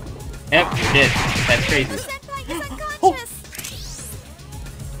trouble. Yep, you're dead. That's crazy. Senpai is unconscious. Oh.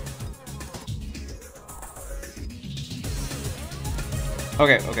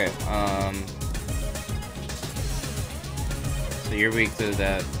 Okay. So you're weak to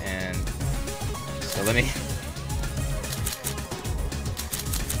that, and so let me.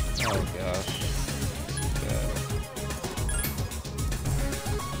 Oh gosh, this is bad.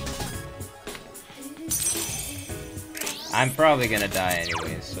 I'm probably gonna die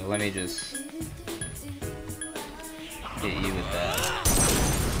anyway, so let me just hit you with that.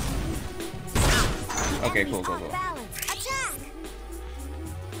 Okay, cool.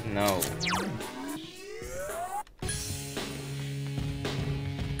 No.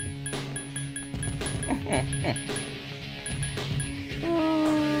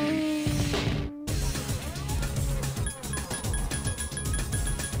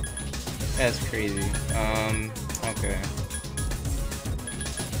 That's crazy. Okay.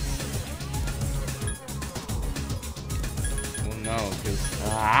 No, because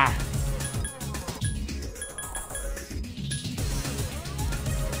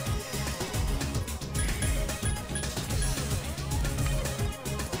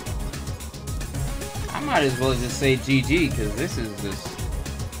I might as well just say GG, because this is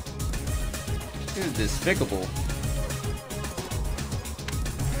despicable.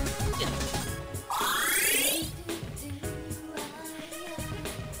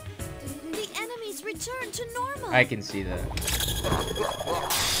 The enemies return to normal. I can see that.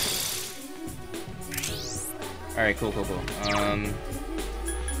 Alright, cool. I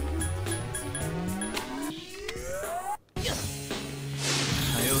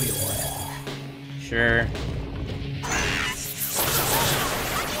owe you one. Sure.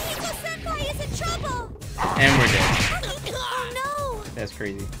 Senpai is in trouble. And we're dead. Oh no! That's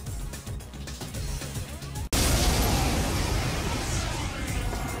crazy.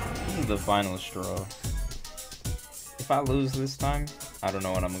 This is the final straw. If I lose this time, I don't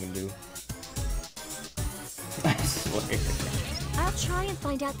know what I'm gonna do. I swear. I'll try and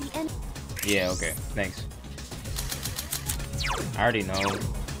find out the end. Yeah, okay. Thanks. I already know.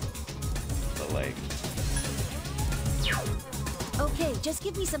 But like... Okay, just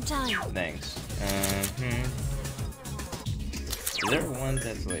give me some time. Thanks. Is there one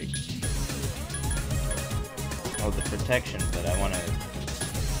that's like... Oh, the protection, but I wanna...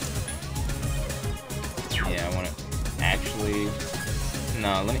 Yeah, I wanna... Actually...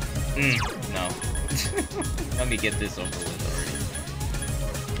 No, let me... no. Let me get this over with already.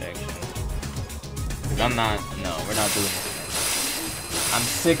 Protection. Cause I'm not... No, we're not doing this. I'm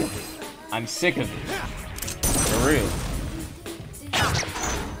sick of it. I'm sick of it. For real.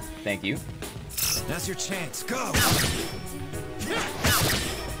 Thank you. Now's your chance. Go!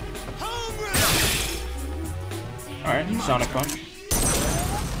 Alright, Sonic Punch.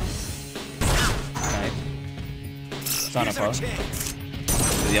 Nice. Sonic Punch.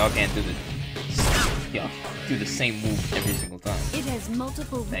 Y'all can't do the... Y'all do the same move every single time. It has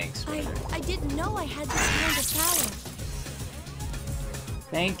multiple... Thanks, whatever. I didn't know I had this kind of power.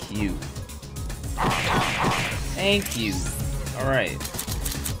 Thank you. Thank you. Alright.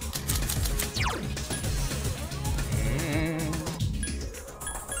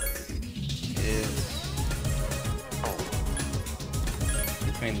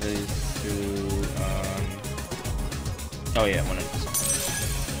 Between these two, oh yeah, 100%.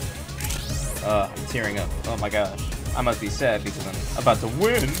 I'm tearing up. Oh my gosh. I must be sad because I'm about to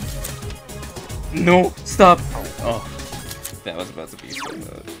win. No, stop. Oh, that was about to be so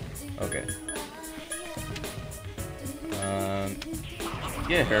bad. Okay.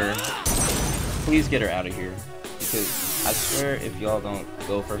 Get her. Please get her out of here. Because I swear if y'all don't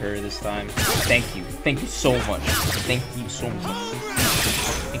go for her this time, thank you. Thank you so much. Thank you so much.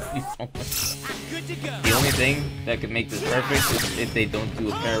 Thank you so much. The only thing that could make this perfect is if they don't do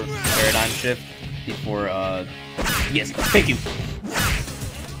a paradigm shift before, yes, thank you.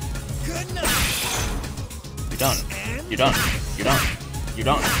 You're done. You're done. You're done. You're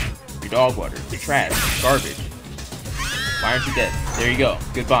done. You're dog water. You're trash. Garbage. Why aren't you dead? There you go.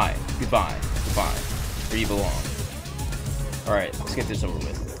 Goodbye. Goodbye. Goodbye. Where you belong. Alright, let's get this over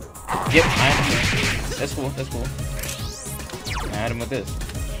with. Yep, I understand. That's cool. That's cool. I had him with this.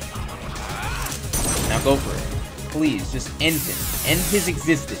 Now go for it. Please, just end him. End his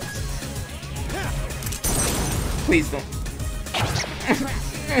existence. Please don't.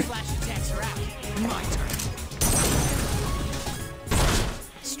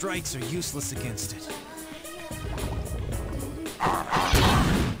 Strikes are useless against it.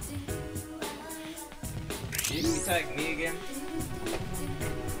 Did he attack me again?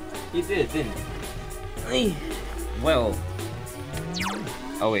 He did, didn't he? Well.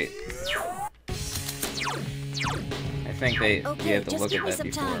 Oh wait. I think you have to look at that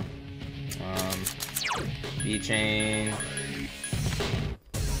before. V-chain.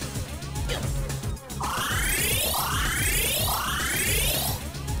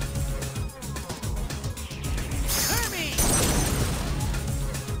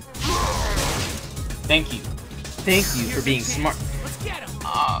 Thank you. Thank you for being smart. Let's get him.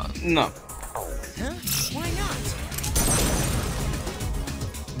 No. Huh? Why not?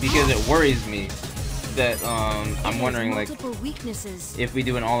 Because it worries me that I'm wondering like weaknesses. if we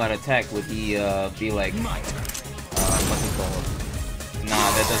do an all-out attack, would he be like what's it called?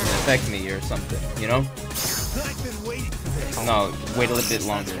 Nah, that doesn't affect me or something, you know? I've been waiting for this. No, wait a little bit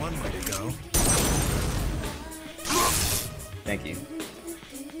longer. That's one way to go. Thank you.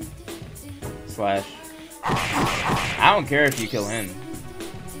 Slash. I don't care if you kill him.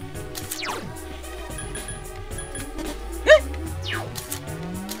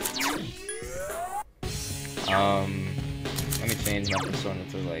 Let me change my persona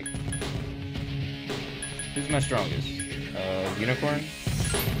to like... Who's my strongest? Unicorn?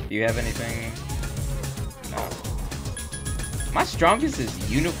 Do you have anything? No. My strongest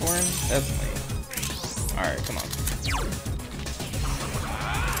is Unicorn? Definitely. Alright, come on.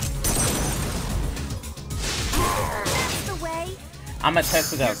 That's the way. I'm gonna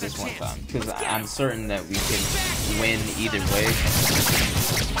test it out this one time, because I'm certain that we can win either way.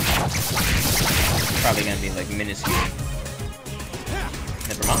 Probably gonna be like minuscule.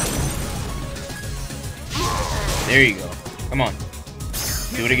 Never mind. There you go. Come on.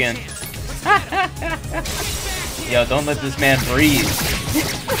 Do it again. Yo, don't let this man breathe.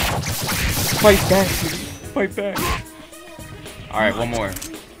 Fight back, dude. Fight back. Alright, one more.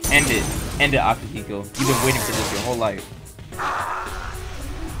 End it. End it, Akihiko. You've been waiting for this your whole life.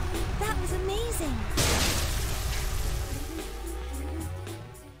 That was amazing.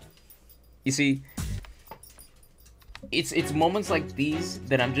 You see, it's moments like these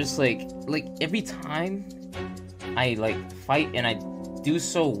that I'm just like every time I like fight and I do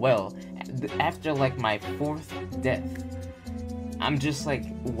so well, after like my 4th death, I'm just like,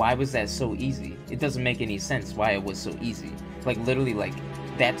 why was that so easy? It doesn't make any sense why it was so easy. Like literally, like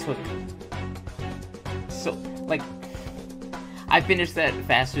that took so like I finished that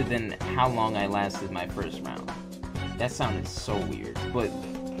faster than how long I lasted my first round. That sounded so weird, but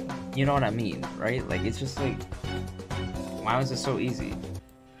you know what I mean, right? Like it's just like, why was it so easy?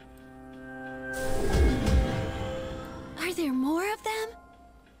 Are there more of them?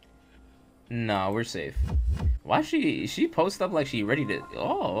 No, we're safe. Why she post up like she ready to?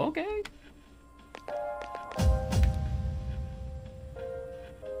 Oh, okay.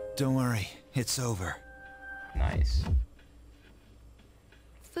 Don't worry, it's over. Nice.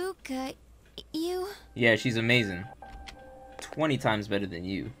 Fuuka, you... Yeah, she's amazing. 20 times better than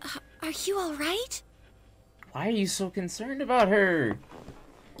you. Are you alright? Why are you so concerned about her?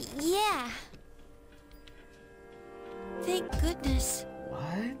 Yeah. Thank goodness.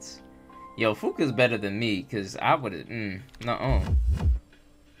 What? Yo, Fuuka's better than me, cause I would've. Nuh-uh.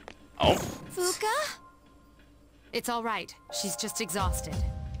 Oh. Fuuka? It's all right. She's just exhausted.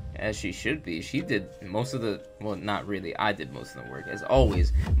 As she should be. She did most of the. Well, not really. I did most of the work, as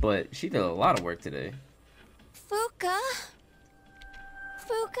always. But she did a lot of work today. Fuuka?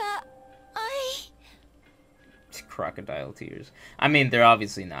 Fuuka, Crocodile tears. I mean, they're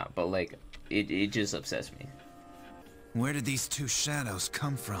obviously not, but like, it just upsets me. Where did these two shadows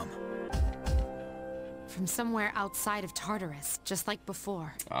come from? From somewhere outside of Tartarus, just like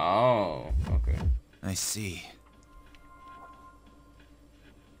before. Oh, okay. I see.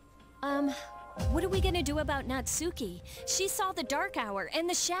 What are we gonna do about Natsuki? She saw the Dark Hour and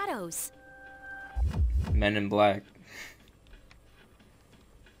the shadows. Men in Black.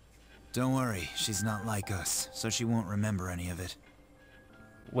 Don't worry, she's not like us, so she won't remember any of it.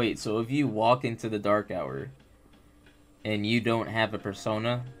 Wait, so if you walk into the Dark Hour and you don't have a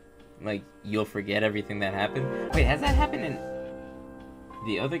persona, like, you'll forget everything that happened? Wait, has that happened in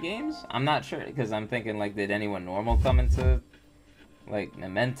the other games? I'm not sure, because I'm thinking, like, did anyone normal come into, like,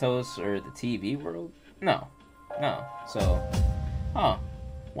 Mementos or the TV world? No. No. So, huh.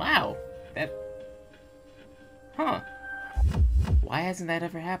 Wow. That... Huh. Why hasn't that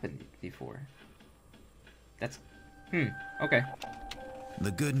ever happened before? That's... Okay.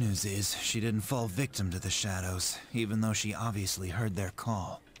 The good news is, she didn't fall victim to the shadows, even though she obviously heard their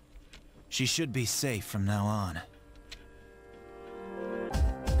call. She should be safe from now on.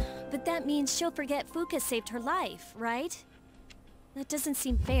 But that means she'll forget Fuuka saved her life, right? That doesn't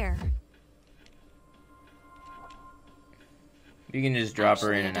seem fair. You can just drop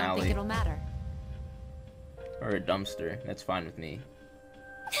her in Actually, an I don't alley. think it'll matter. Or a dumpster. That's fine with me.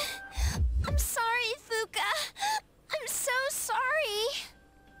 I'm sorry, Fuuka. I'm so sorry.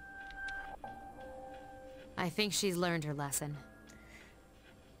 I think she's learned her lesson.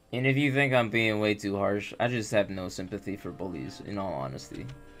 And if you think I'm being way too harsh, I just have no sympathy for bullies, in all honesty.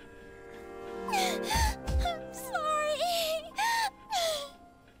 I'm sorry.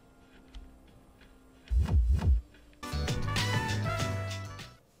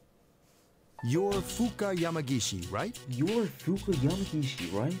 You're Fuuka Yamagishi, right? You're Fuuka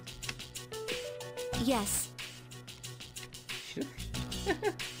Yamagishi, right? Yes.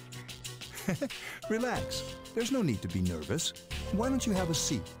 Relax. There's no need to be nervous. Why don't you have a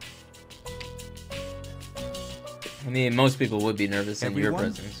seat? I mean, most people would be nervous in your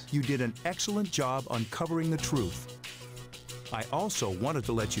Everyone, presence. you did an excellent job uncovering the truth. I also wanted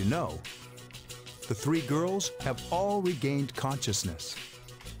to let you know, the three girls have all regained consciousness.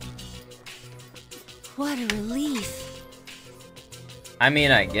 What a relief. I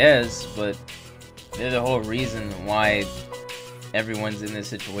mean, I guess, but they're the whole reason why everyone's in this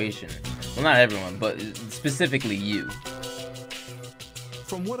situation. Well, not everyone, but specifically you.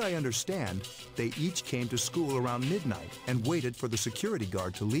 From what I understand, they each came to school around midnight and waited for the security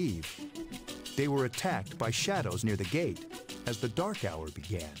guard to leave. They were attacked by shadows near the gate as the dark hour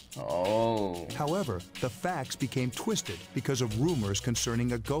began. Oh. However, the facts became twisted because of rumors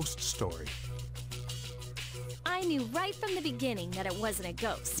concerning a ghost story. I knew right from the beginning that it wasn't a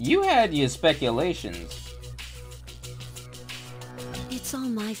ghost. You had your speculations. It's all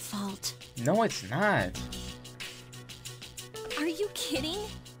my fault. No, it's not. Are you kidding?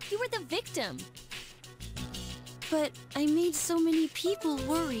 You were the victim. But I made so many people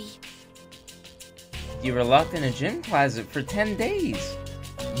worry. You were locked in a gym closet for 10 days.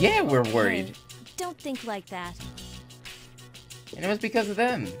 Yeah, we're worried. Hey, don't think like that. And it was because of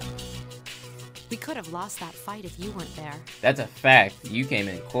them. We could have lost that fight if you weren't there. That's a fact. You came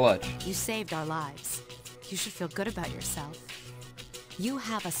in clutch. You saved our lives. You should feel good about yourself. You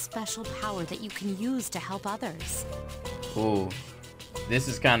have a special power that you can use to help others. Ooh. This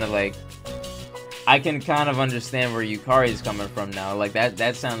is kind of like... I can kind of understand where Yukari's coming from now. Like,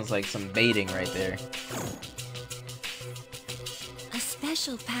 that sounds like some baiting right there. A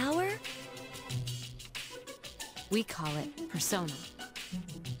special power? We call it persona.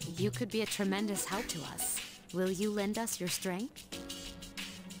 You could be a tremendous help to us. Will you lend us your strength?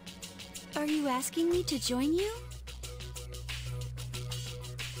 Are you asking me to join you?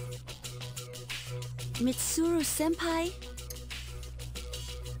 Mitsuru-senpai?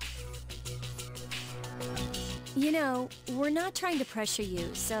 You know, we're not trying to pressure you,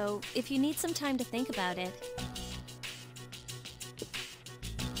 so if you need some time to think about it...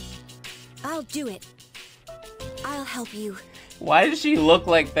 I'll do it. I'll help you. Why does she look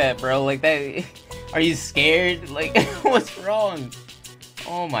like that, bro? Like that... Are you scared? Like, what's wrong?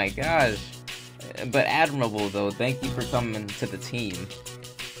 Oh my gosh. But admirable, though. Thank you for coming to the team.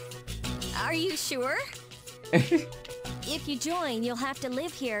 Are you sure? If you join, you'll have to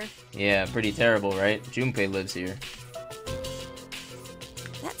live here. Yeah, pretty terrible, right? Junpei lives here.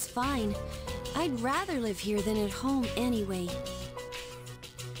 That's fine. I'd rather live here than at home anyway.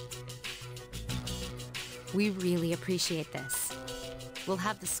 We really appreciate this. We'll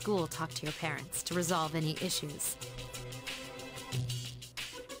have the school talk to your parents to resolve any issues.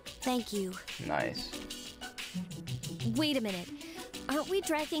 Thank you. Nice. Wait a minute. Aren't we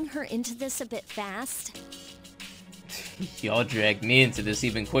dragging her into this a bit fast? Y'all dragged me into this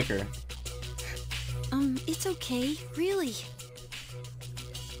even quicker. It's okay, really.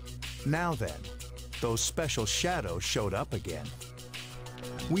 Now then, those special shadows showed up again.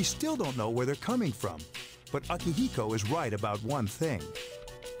 We still don't know where they're coming from, but Akihiko is right about one thing.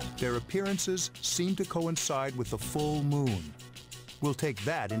 Their appearances seem to coincide with the full moon. We'll take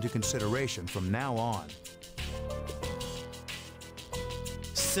that into consideration from now on.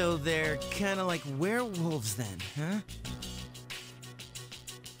 So they're kind of like werewolves then, huh?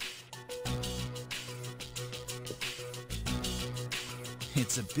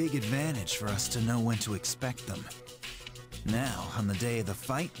 It's a big advantage for us to know when to expect them. Now, on the day of the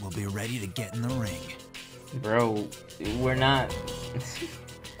fight, we'll be ready to get in the ring. Bro, we're not...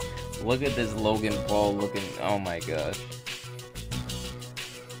 Look at this Logan Paul looking... Oh my gosh.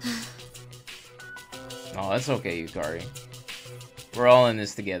 Oh, that's okay, Yukari. We're all in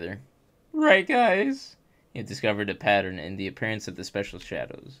this together. Right, guys? You've discovered a pattern in the appearance of the special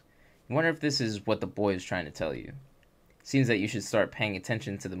shadows. You wonder if this is what the boy is trying to tell you. Seems that you should start paying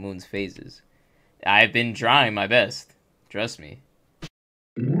attention to the moon's phases. I've been trying my best. Trust me.